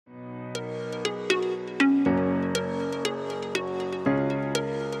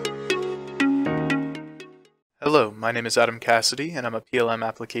Hello, my name is Adam Cassidy and I'm a PLM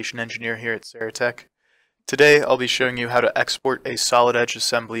application engineer here at Saratech. Today I'll be showing you how to export a solid edge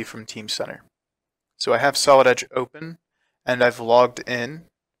assembly from Teamcenter. So I have solid edge open and I've logged in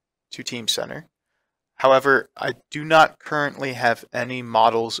to Teamcenter. However, I do not currently have any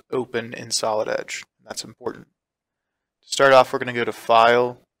models open in solid edge. That's important. To start off, we're going to go to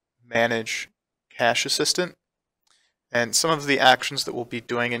File, Manage, Cache Assistant. And some of the actions that we'll be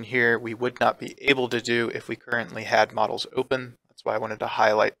doing in here we would not be able to do if we currently had models open. That's why I wanted to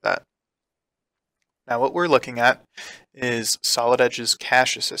highlight that. Now what we're looking at is Solid Edge's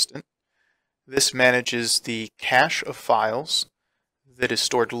Cache Assistant. This manages the cache of files that is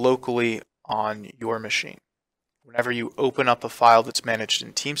stored locally on your machine. Whenever you open up a file that's managed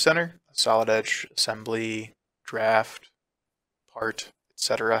in Teamcenter, a Solid Edge assembly, draft, part,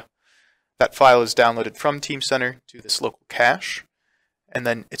 etc., that file is downloaded from Teamcenter to this local cache, and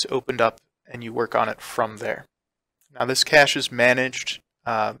then it's opened up and you work on it from there. Now this cache is managed,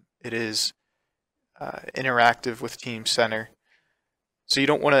 it is interactive with Teamcenter, so you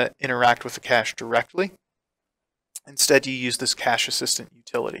don't want to interact with the cache directly. Instead you use this Cache Assistant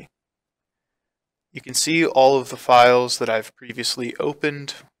utility. You can see all of the files that I've previously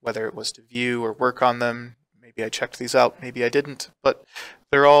opened, whether it was to view or work on them. Maybe I checked these out, maybe I didn't, but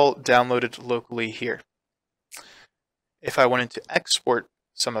they're all downloaded locally here. If I wanted to export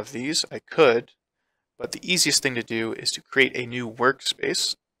some of these, I could, but the easiest thing to do is to create a new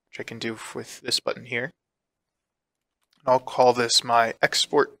workspace, which I can do with this button here. I'll call this my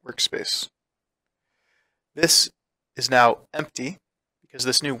export workspace. This is now empty because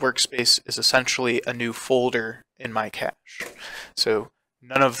this new workspace is essentially a new folder in my cache. So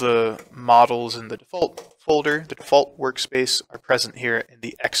none of the models in the default folder, the default workspace, are present here in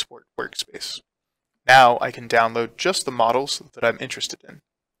the export workspace. Now I can download just the models that I'm interested in.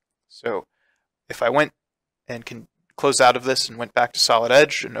 So if I went and can close out of this and went back to Solid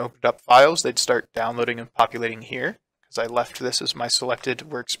Edge and opened up files, they'd start downloading and populating here because I left this as my selected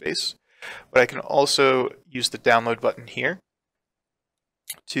workspace. But I can also use the download button here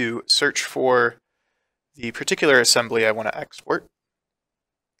to search for the particular assembly I want to export.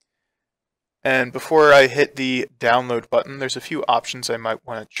 And before I hit the download button, there's a few options I might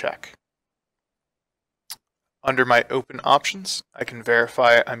want to check. Under my open options, I can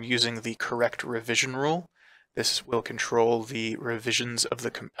verify I'm using the correct revision rule. This will control the revisions of the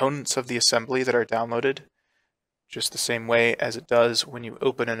components of the assembly that are downloaded, just the same way as it does when you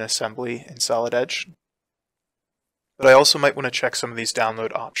open an assembly in Solid Edge. But I also might want to check some of these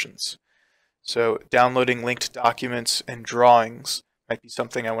download options. So downloading linked documents and drawings might be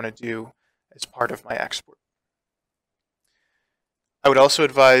something I want to do as part of my export. I would also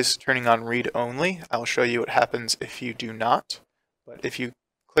advise turning on read only. I'll show you what happens if you do not. But if you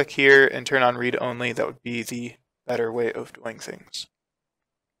click here and turn on read only, that would be the better way of doing things.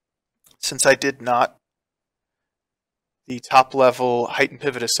 Since I did not, the top level height and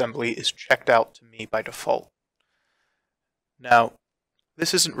pivot assembly is checked out to me by default. Now,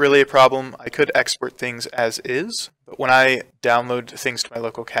 this isn't really a problem. I could export things as is, but when I download things to my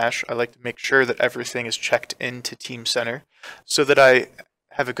local cache, I like to make sure that everything is checked into Teamcenter so that I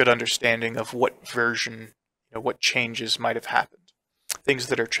have a good understanding of what version, what changes might have happened. Things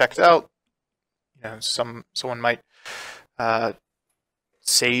that are checked out, someone might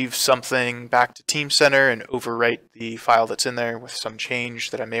save something back to Teamcenter and overwrite the file that's in there with some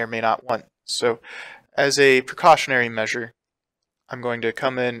change that I may or may not want. So as a precautionary measure, I'm going to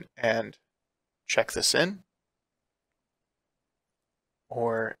come in and check this in,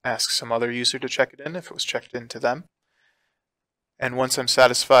 or ask some other user to check it in if it was checked into them. And once I'm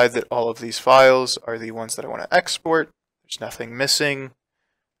satisfied that all of these files are the ones that I want to export, there's nothing missing.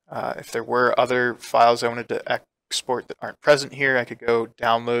 If there were other files I wanted to export that aren't present here, I could go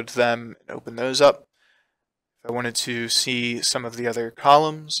download them and open those up. If I wanted to see some of the other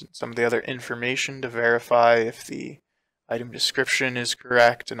columns, some of the other information to verify if the item description is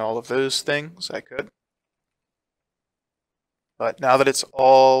correct and all of those things, I could. But now that it's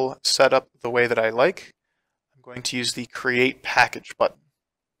all set up the way that I like, I'm going to use the Create Package button.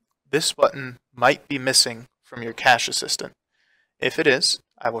 This button might be missing from your Cache Assistant. If it is,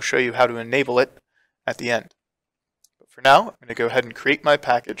 I will show you how to enable it at the end. But for now, I'm going to go ahead and create my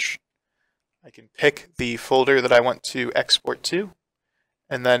package. I can pick the folder that I want to export to,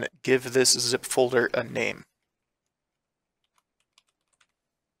 and then give this zip folder a name.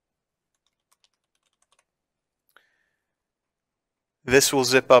 This will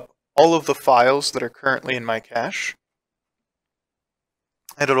zip up all of the files that are currently in my cache.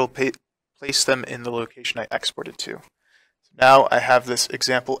 and it'll place them in the location I exported to. So now I have this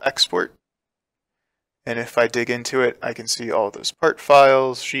example export, and if I dig into it, I can see all those part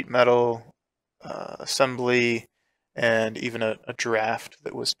files, sheet metal, assembly, and even a draft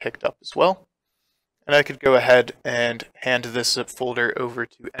that was picked up as well. And I could go ahead and hand this zip folder over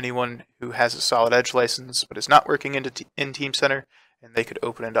to anyone who has a Solid Edge license but is not working in Teamcenter, and they could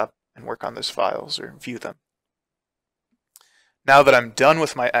open it up and work on those files or view them. Now that I'm done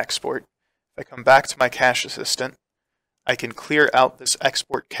with my export, if I come back to my cache assistant, I can clear out this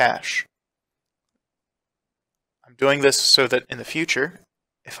export cache. I'm doing this so that in the future,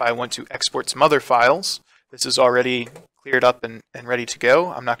 if I want to export some other files, this is already cleared up and ready to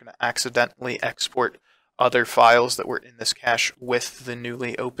go. I'm not going to accidentally export other files that were in this cache with the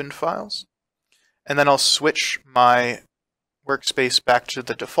newly opened files. And then I'll switch my workspace back to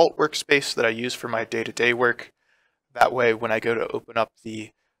the default workspace that I use for my day-to-day work. That way, when I go to open up the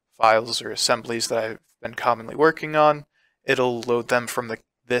files or assemblies that I've been commonly working on, it'll load them from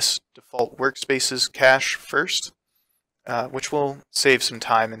this default workspace's cache first, which will save some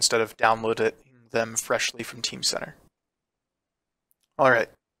time instead of downloading them freshly from Teamcenter. Alright,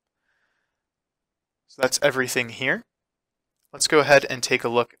 so that's everything here. Let's go ahead and take a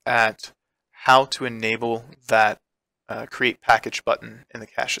look at how to enable that Create Package button in the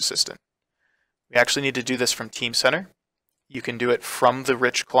Cache Assistant. We actually need to do this from Teamcenter. You can do it from the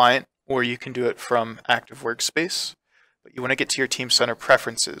rich client, or you can do it from Active Workspace, but you want to get to your Teamcenter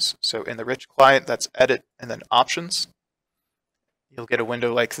preferences. So in the rich client, that's Edit and then Options. You'll get a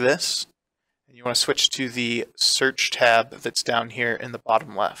window like this. And you want to switch to the Search tab that's down here in the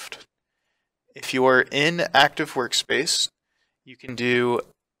bottom left. If you're in Active Workspace, you can do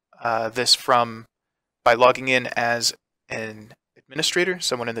this by logging in as an administrator,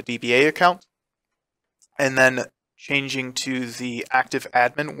 someone in the DBA account, and then changing to the Active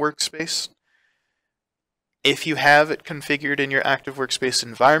Admin Workspace. If you have it configured in your Active Workspace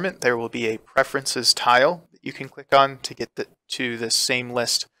environment, there will be a Preferences tile that you can click on to get to the same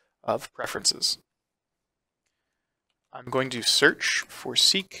list of preferences. I'm going to search for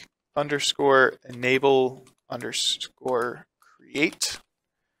seek_enable_create,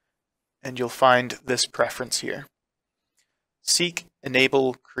 and you'll find this preference here. Seek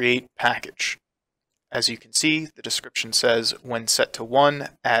enable create package. As you can see, the description says when set to 1,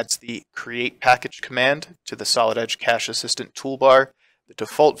 adds the create package command to the Solid Edge Cache Assistant toolbar. The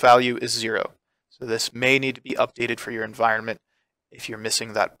default value is 0. So this may need to be updated for your environment if you're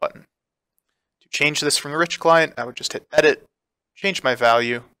missing that button. To change this from the rich client, I would just hit Edit, change my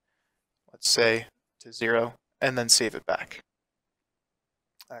value, let's say to 0, and then save it back.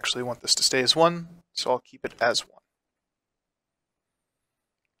 I actually want this to stay as 1, so I'll keep it as 1.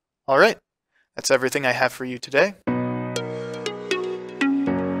 Alright, that's everything I have for you today.